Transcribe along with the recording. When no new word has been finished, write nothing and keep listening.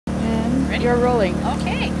Ready? You're rolling.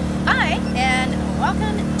 Okay. Hi, and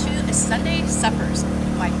welcome to Sunday Suppers,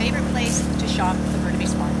 my favorite place to shop at the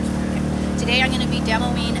Burnaby's Farmers Market. Today I'm going to be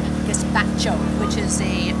demoing Gazpacho, which is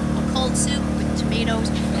a cold soup with tomatoes,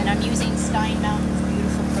 and I'm using Stein Mountain's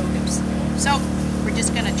beautiful produce. So we're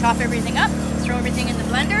just going to chop everything up, throw everything in the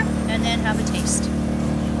blender, and then have a taste.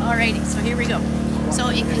 Alrighty, so here we go. So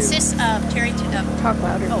it consists of Talk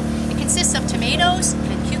louder. It consists of tomatoes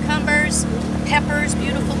and cucumbers, peppers,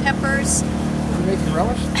 beautiful peppers. You're making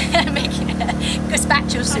relish? Making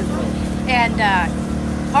Gazpacho soup. And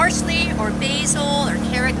parsley or basil or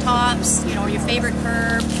carrot tops, you know, your favorite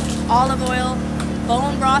herb, olive oil,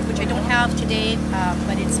 bone broth, which I don't have today,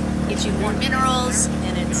 but it gives you more minerals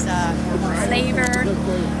and it's more flavor.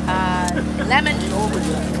 Lemon,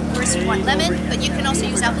 of course you want lemon, but you can also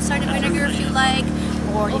use apple cider vinegar if you like,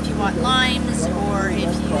 or if you want limes, or if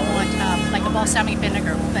you want like a balsamic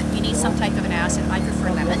vinegar, but you need some type of an acid. I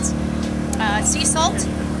prefer lemons. Sea salt,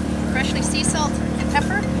 freshly sea salt and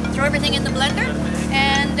pepper. Throw everything in the blender,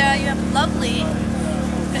 and you have lovely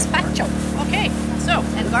gazpacho. Okay, so,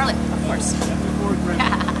 and garlic, of course.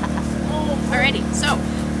 Alrighty, so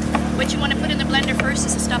what you want to put in the blender first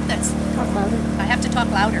is the stuff that's... Talk louder. I have to talk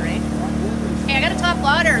louder, eh? Hey, I gotta talk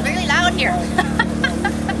louder, really loud here.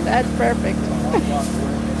 That's perfect.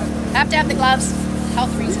 Have to have the gloves,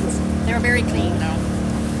 health reasons. They're very clean, though.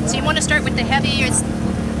 So you want to start with the heaviest,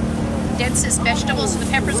 densest vegetables. So the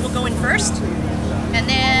peppers will go in first, and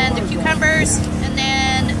then the cucumbers, and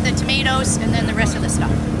then the tomatoes, and then the rest of the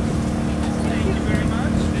stuff.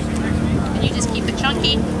 And you just keep it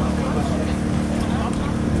chunky.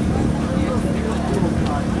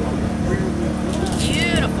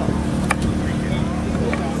 Beautiful.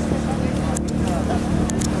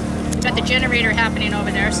 Got the generator happening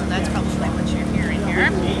over there, so that's probably what you're hearing here.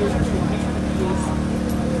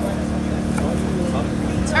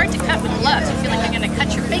 It's hard to cut with gloves. I feel like I'm going to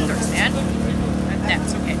cut your fingers, man.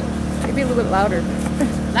 That's okay. Maybe a little bit louder.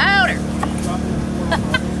 Louder!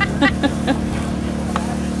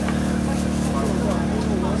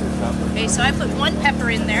 Okay, so I put one pepper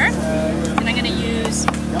in there, and I'm going to use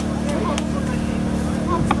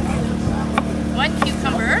one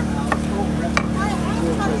cucumber.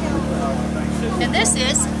 And this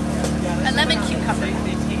is a lemon cucumber.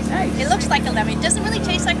 Nice. It looks like a lemon. It doesn't really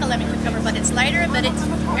taste like a lemon cucumber, but it's lighter. But it's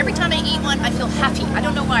every time I eat one, I feel happy. I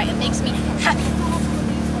don't know why. It makes me happy.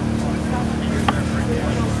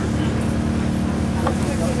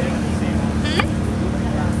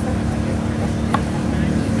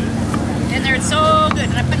 And they're so good.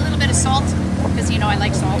 And I put a little bit of salt because you know I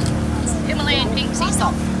like salt. It's Himalayan pink sea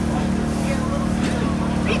salt.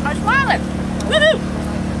 I'm smiling. Woohoo!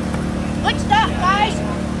 Good stuff, guys.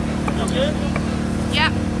 Good?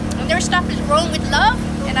 Yeah, and their stuff is grown with love,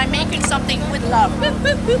 and I'm making something with love.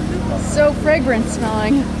 So fragrant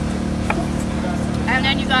smelling. And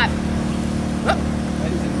then you got,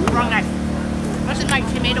 wrong knife. This is my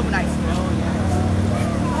tomato knife.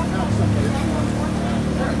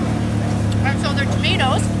 And so they're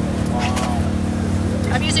tomatoes.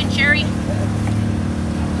 I'm using cherry.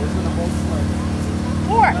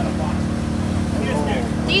 4.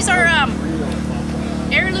 These are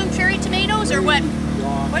heirloom cherry tomatoes, or what?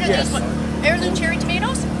 What are these? What, heirloom cherry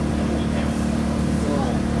tomatoes?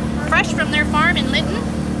 Fresh from their farm in Linton?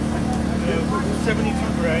 72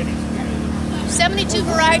 varieties. 72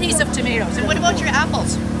 varieties of tomatoes. And what about your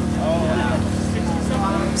apples?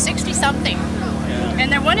 60 something.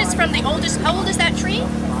 And then one is from the oldest. How old is that tree?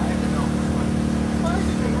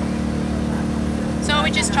 So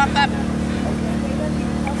we just chop up.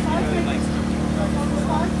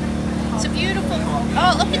 It's a beautiful.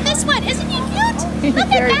 Oh, look at this one! Isn't he cute?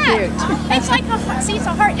 Look at that! Cute. It's like a see, it's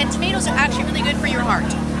a heart, and tomatoes are actually really good for your heart.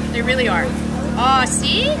 They really are. Oh,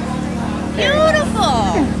 see?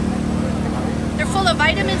 Beautiful. They're full of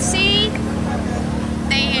vitamin C.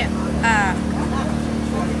 They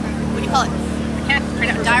what do you call it? I can't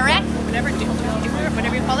pronounce direct. Whatever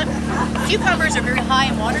you call it. Cucumbers are very high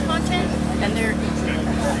in water content, and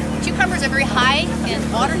cucumbers are very high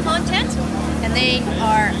in water content, and they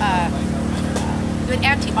are good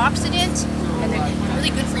antioxidant, and they're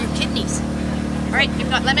really good for your kidneys. All right, you've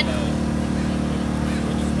got lemon.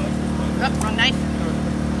 Oh, wrong knife.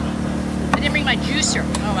 I didn't bring my juicer.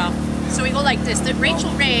 Oh well. So we go like this.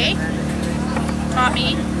 Rachel Ray taught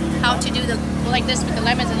me how to do go like this with the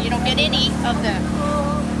lemons, and you don't get any of the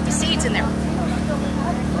seeds in there.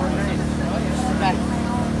 But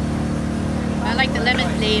I like the lemon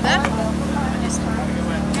flavor.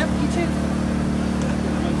 Yep, you too.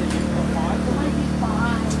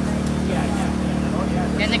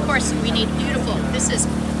 And of course we need beautiful, this is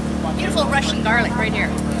beautiful Russian garlic right here.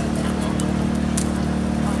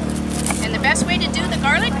 best way to do the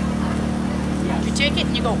garlic, you take it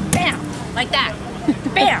and you go bam, like that.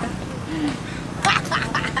 Bam!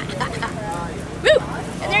 Woo!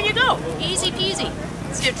 And there you go. Easy peasy.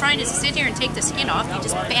 Instead of trying to sit here and take the skin off, you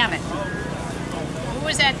just bam it. Who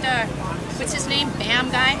was that, what's his name? Bam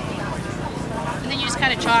guy? And then you just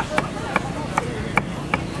kind of chop.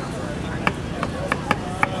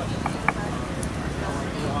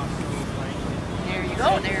 There you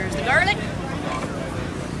go. There's the garlic.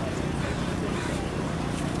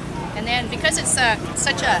 And then because it's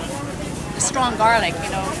such a strong garlic, you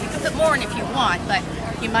know, you can put more in if you want, but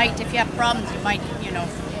you might, if you have problems, you might, you know,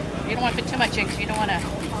 you don't want to put too much in because you don't want to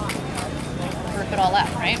rip it all up,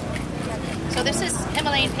 right? So this is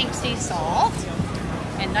Himalayan pink sea salt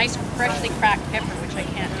and nice freshly cracked pepper, which I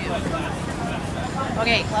can't do.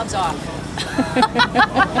 Okay, gloves off.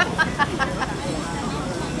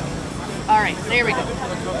 All right, there we go.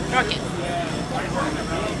 Okay.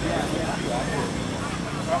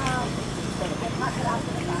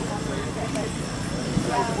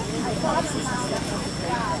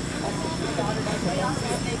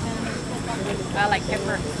 I like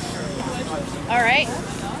pepper. All right.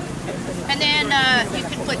 And then you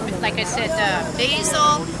can put, like I said,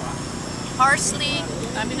 basil, parsley.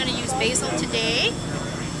 I'm going to use basil today.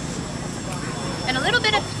 And a little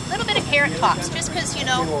bit of carrot tops, just because, you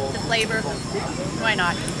know, the flavor. Why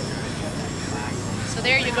not? So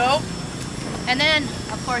there you go. And then,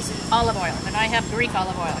 of course, olive oil. And I have Greek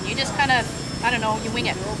olive oil. And you just kind of, I don't know, you wing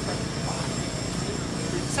it.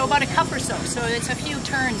 So about a cup or so. So it's a few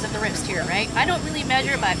turns of the wrist here, right? I don't really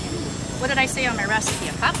measure, but what did I say on my recipe?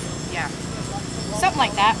 A cup? Yeah. Something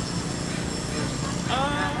like that.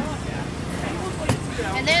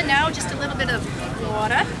 And then now just a little bit of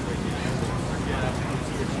water.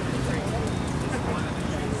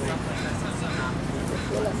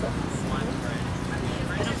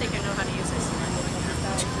 I don't think I know how to use this.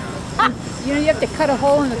 You know, you have to cut a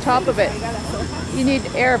hole in the top of it. You need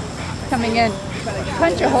air coming in.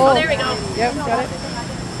 Punch a hole. Oh, there we go. Yep, got it.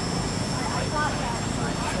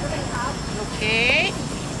 Okay.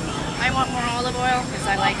 I want more olive oil because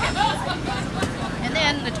I like it. And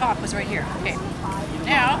then the top was right here. Okay.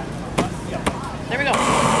 Now, there we go.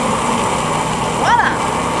 Voila!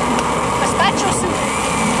 Gazpacho soup.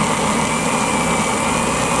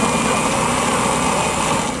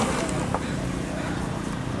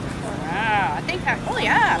 Wow, I think that, oh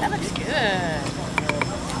yeah, that looks good.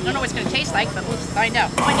 I don't know what it's going to taste like, but we'll find out.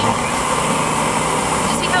 Oh, I need,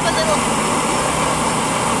 does he have a little...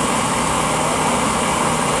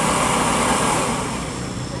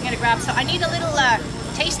 Grab, so I need a little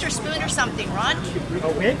taster spoon or something, Ron. A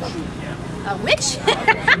which? A which?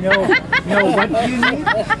 No, what do you need?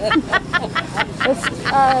 A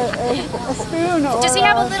spoon or... Does he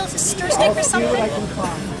have a little stir stick or something?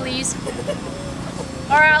 Please.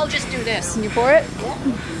 Or I'll just do this. Can you pour it?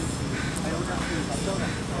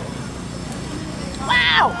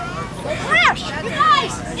 Wow! Fresh! You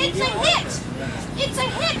guys, it's a hit! It's a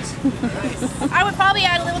hit! I would probably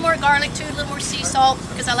add a little more garlic too, a little more sea salt,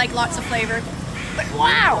 because I like lots of flavor. But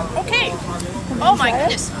wow! Okay. Oh my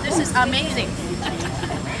goodness, this is amazing.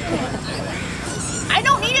 I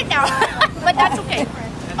don't need it now, but that's okay.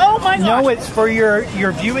 Oh my gosh. No, it's for your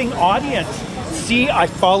viewing audience. See, I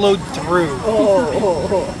followed through.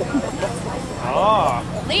 Ah,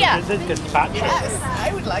 Leah. this is gazpacho. Yes,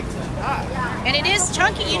 I would like to try. And it is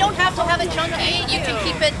chunky. You don't have to have it chunky. You can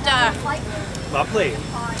keep it, Lovely.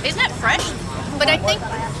 isn't it fresh? But I think,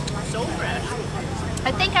 So fresh.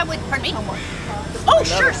 I think I would, pardon me? Oh,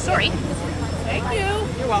 sure, sorry. Thank you.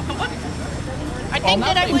 You're welcome. I think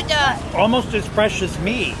that I would, Almost as fresh as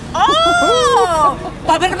me. oh!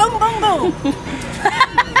 Boom, boom, boom, boom.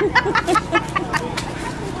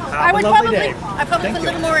 I would probably put a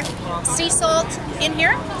little more sea salt in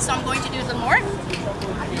here, so I'm going to do a little more.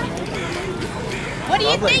 What do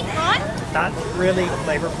you think, Ron? That's really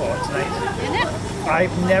flavorful. It's nice. Isn't it?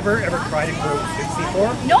 I've never ever tried a grilled soup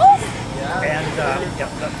before, No? and yeah,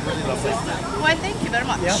 that's really lovely. Why, thank you very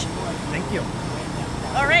much. Yeah, thank you.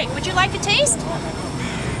 All right, would you like a taste?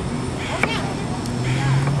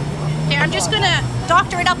 Okay, I'm just gonna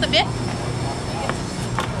doctor it up a bit.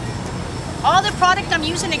 All the product I'm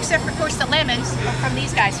using, except for, of course, the lemons, are from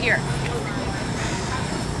these guys here.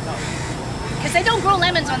 Because they don't grow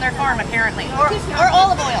lemons on their farm, apparently. Or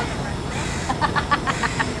olive oil.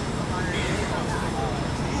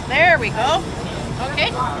 There we go.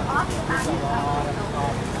 Okay.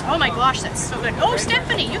 Oh my gosh, that's so good. Oh,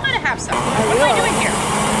 Stephanie, you gotta have some. What am I doing here?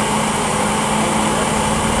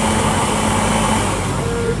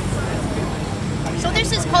 So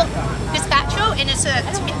this is called gazpacho, and it's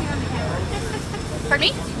Pardon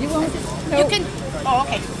me? You won't? You can. Oh,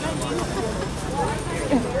 okay.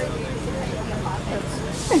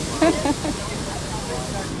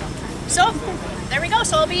 So, there we go.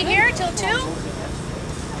 So I'll be here till 2.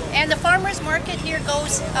 And the farmers market here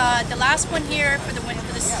goes, the last one here for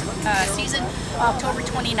this season, October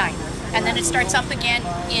 29th. And then it starts up again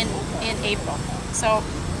in April. So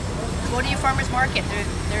go to your farmers market.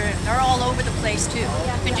 They're all over the place too. You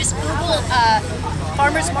can just Google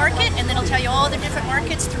farmers market and then it'll tell you all the different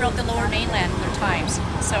markets throughout the Lower Mainland and their times.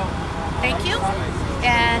 So thank you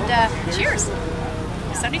and cheers.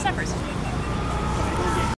 Sunday suppers.